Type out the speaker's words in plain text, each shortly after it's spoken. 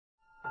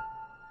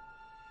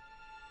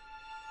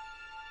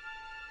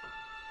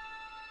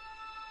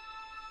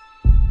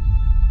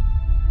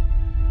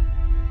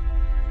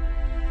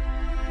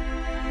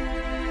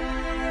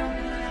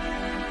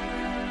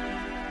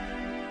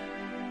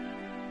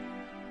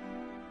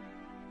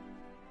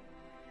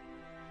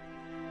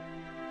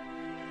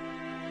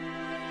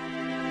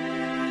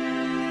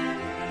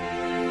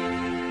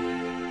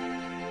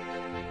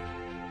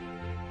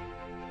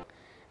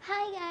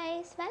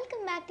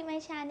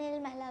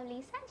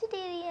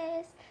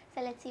Sagittarius.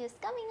 So let's see what's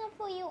coming up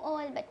for you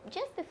all. But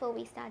just before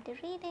we start the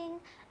reading,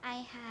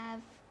 I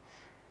have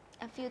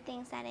a few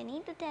things that I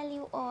need to tell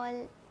you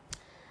all.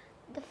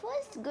 The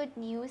first good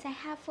news I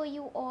have for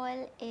you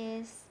all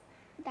is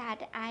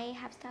that I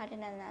have started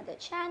another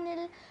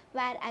channel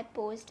where I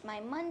post my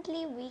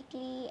monthly,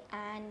 weekly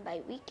and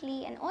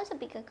bi-weekly and also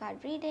pick a card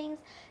readings.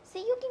 So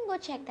you can go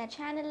check that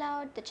channel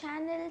out. The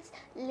channel's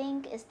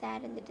link is there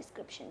in the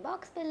description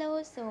box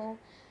below. So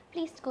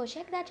please go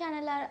check that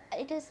channel out.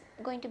 It is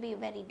going to be a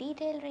very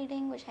detailed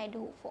reading which I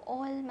do for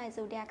all my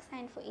zodiac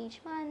sign for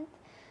each month.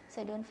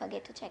 So don't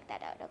forget to check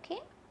that out, okay?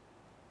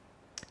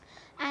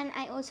 And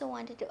I also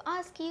wanted to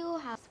ask you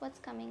what's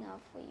coming up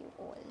for you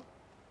all.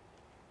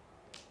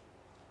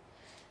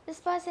 This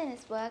person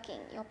is working,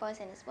 your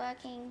person is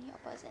working, your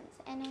person's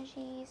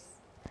energies,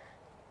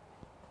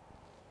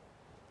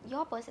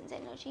 your person's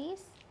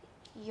energies,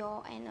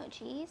 your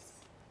energies,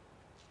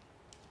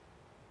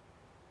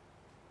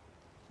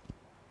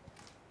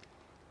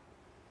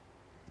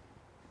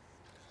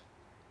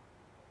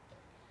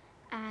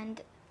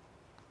 and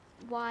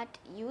what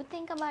you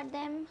think about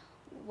them,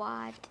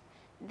 what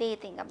they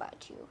think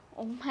about you.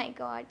 Oh my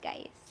god,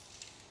 guys.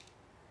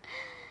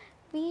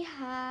 We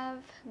have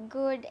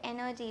good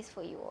energies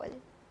for you all.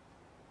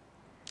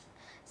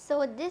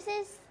 So this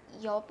is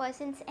your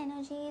person's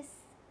energies.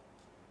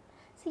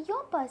 So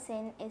your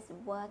person is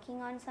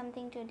working on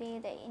something today.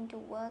 They're into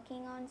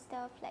working on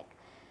stuff. Like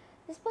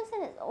this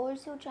person is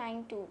also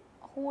trying to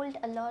hold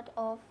a lot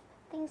of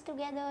things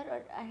together,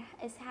 or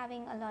is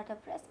having a lot of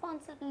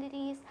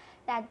responsibilities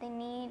that they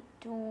need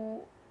to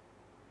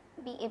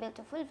be able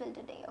to fulfill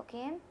today,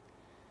 okay?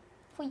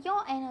 For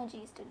your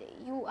energies today,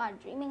 you are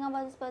dreaming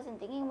about this person,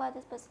 thinking about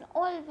this person,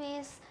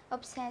 always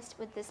obsessed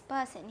with this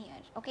person here,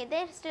 okay?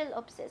 They're still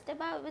obsessed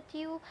with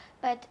you,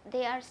 but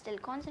they are still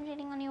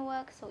concentrating on your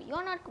work. So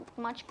you're not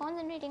much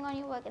concentrating on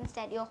your work,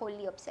 instead you're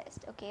wholly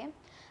obsessed, okay?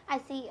 I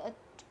see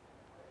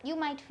you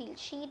might feel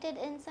cheated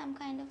in some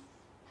kind of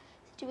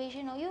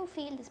situation, or you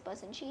feel this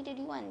person cheated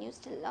you and you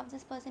still love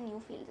this person.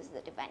 You feel this is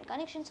a divine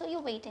connection, so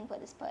you're waiting for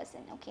this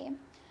person, okay?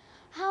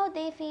 How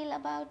they feel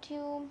about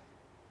you?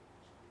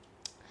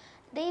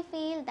 They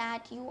feel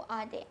that you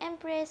are the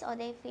empress, or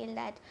they feel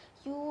that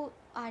you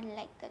are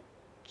like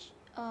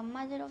the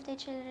mother of their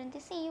children. They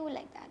see you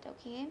like that,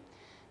 okay?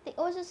 They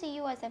also see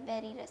you as a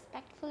very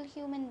respectful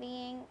human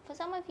being. For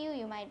some of you,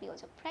 you might be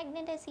also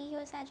pregnant. I see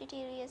here,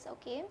 Sagittarius,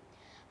 okay?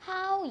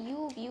 How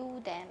you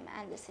view them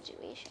and the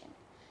situation.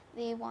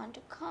 They want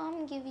to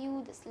come give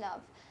you this love.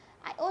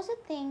 I also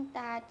think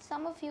that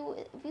some of you,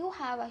 if you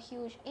have a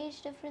huge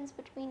age difference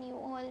between you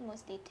all,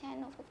 mostly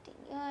 10 or 15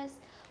 years,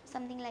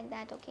 something like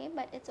that, okay?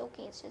 But it's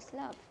okay, it's just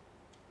love.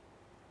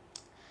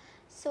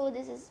 So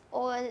this is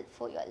all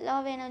for your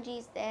love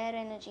energies, their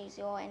energies,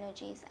 your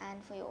energies,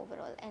 and for your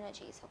overall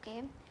energies,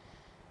 okay?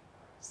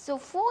 So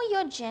for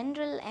your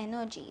general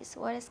energies,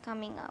 what is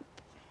coming up?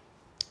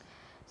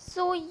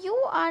 So you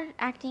are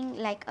acting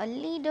like a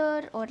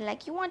leader, or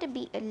like you want to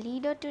be a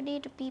leader today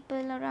to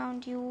people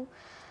around you.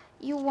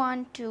 You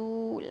want to,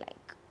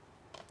 like,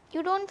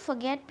 you don't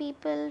forget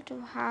people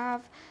to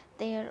have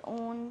their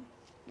own,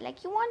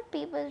 like, you want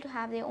people to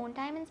have their own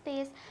time and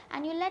space,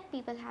 and you let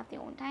people have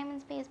their own time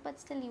and space, but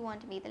still you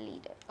want to be the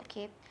leader,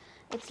 okay?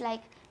 It's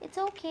like, it's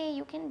okay,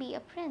 you can be a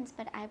prince,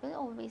 but I will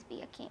always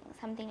be a king,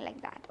 something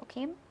like that,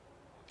 okay?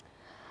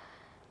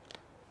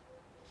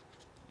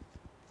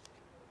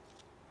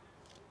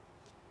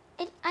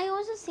 I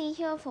also see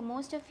here for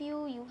most of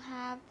you, you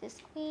have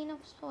this Queen of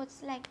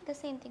Swords, like the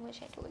same thing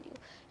which I told you.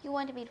 You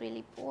want to be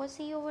really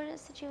bossy over a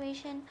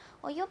situation,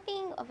 or you're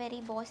being a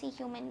very bossy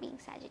human being,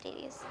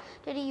 Sagittarius.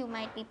 Today you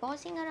might be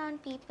bossing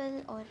around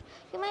people, or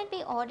you might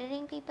be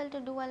ordering people to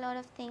do a lot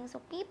of things,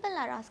 or people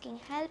are asking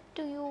help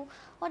to you,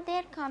 or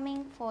they're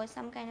coming for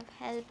some kind of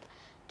help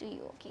to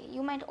you, okay?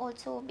 You might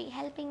also be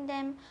helping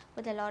them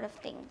with a lot of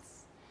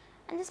things.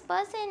 And this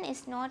person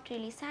is not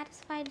really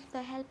satisfied with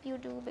the help you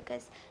do,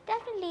 because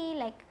definitely,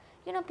 like,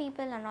 you know,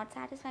 people are not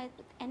satisfied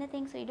with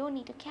anything, so you don't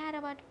need to care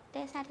about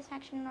their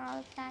satisfaction or all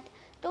of that.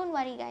 Don't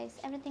worry, guys,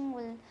 everything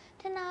will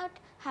turn out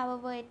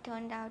however it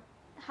turned out,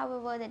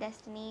 however the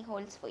destiny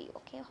holds for you,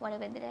 okay?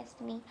 Whatever the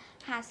destiny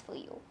has for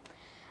you.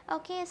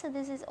 Okay, so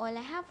this is all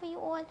I have for you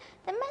all.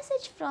 The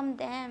message from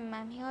them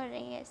I'm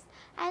hearing is,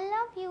 I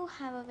love you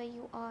however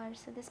you are.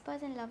 So this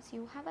person loves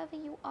you however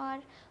you are,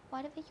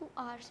 whatever you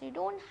are. So you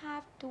don't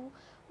have to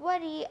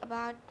worry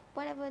about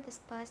whatever this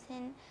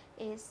person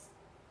is.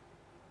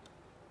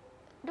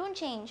 Don't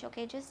change,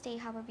 okay? Just stay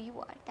however you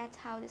are. That's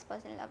how this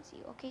person loves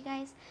you, okay,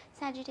 guys?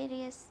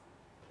 Sagittarius.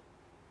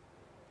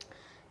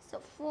 So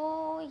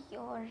for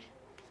your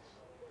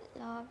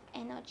love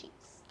energies,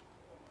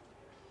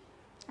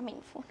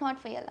 not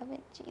for your love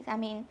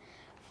energies,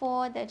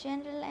 for the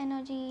general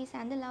energies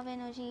and the love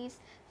energies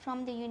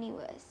from the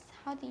universe,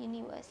 how the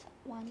universe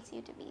wants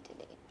you to be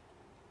today.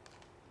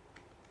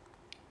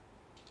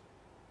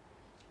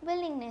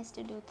 Willingness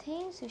to do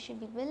things. You should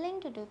be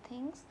willing to do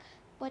things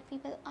what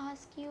people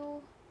ask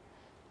you.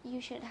 You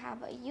should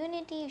have a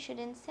unity. You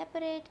shouldn't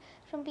separate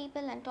from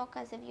people and talk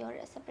as if you're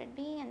a separate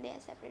being and they're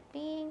a separate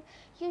being.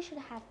 You should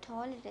have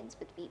tolerance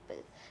with people.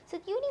 So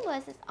the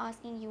universe is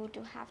asking you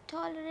to have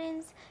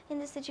tolerance in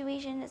this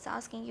situation. It's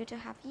asking you to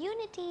have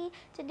unity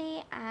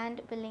today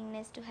and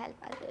willingness to help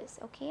others.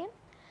 Okay,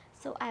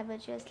 so I will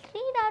just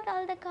read out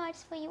all the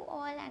cards for you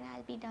all and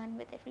I'll be done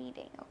with the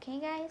reading. Okay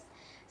guys,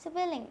 so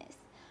willingness.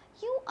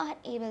 You are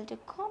able to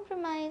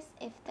compromise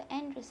if the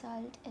end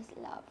result is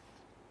love.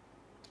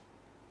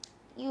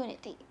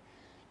 Unity.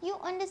 You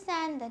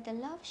understand that the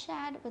love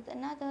shared with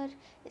another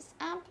is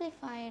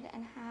amplified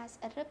and has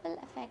a ripple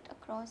effect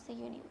across the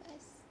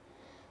universe.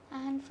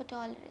 And for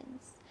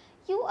tolerance,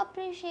 you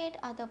appreciate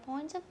other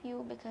points of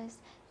view because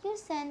you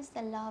sense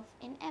the love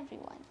in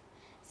everyone.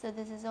 So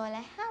this is all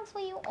I have for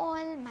you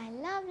all, my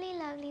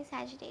lovely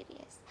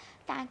Sagittarius.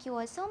 Thank you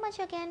all so much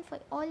again for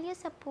all your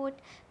support.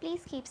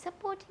 Please keep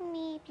supporting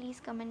me.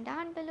 Please comment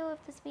down below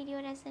if this video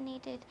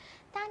resonated.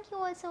 Thank you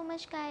all so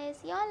much guys.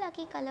 Your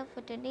lucky color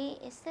for today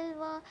is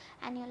silver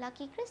and your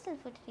lucky crystal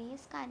for today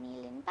is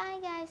carnelian. Bye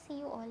guys. See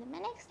you all in my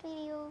next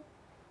video.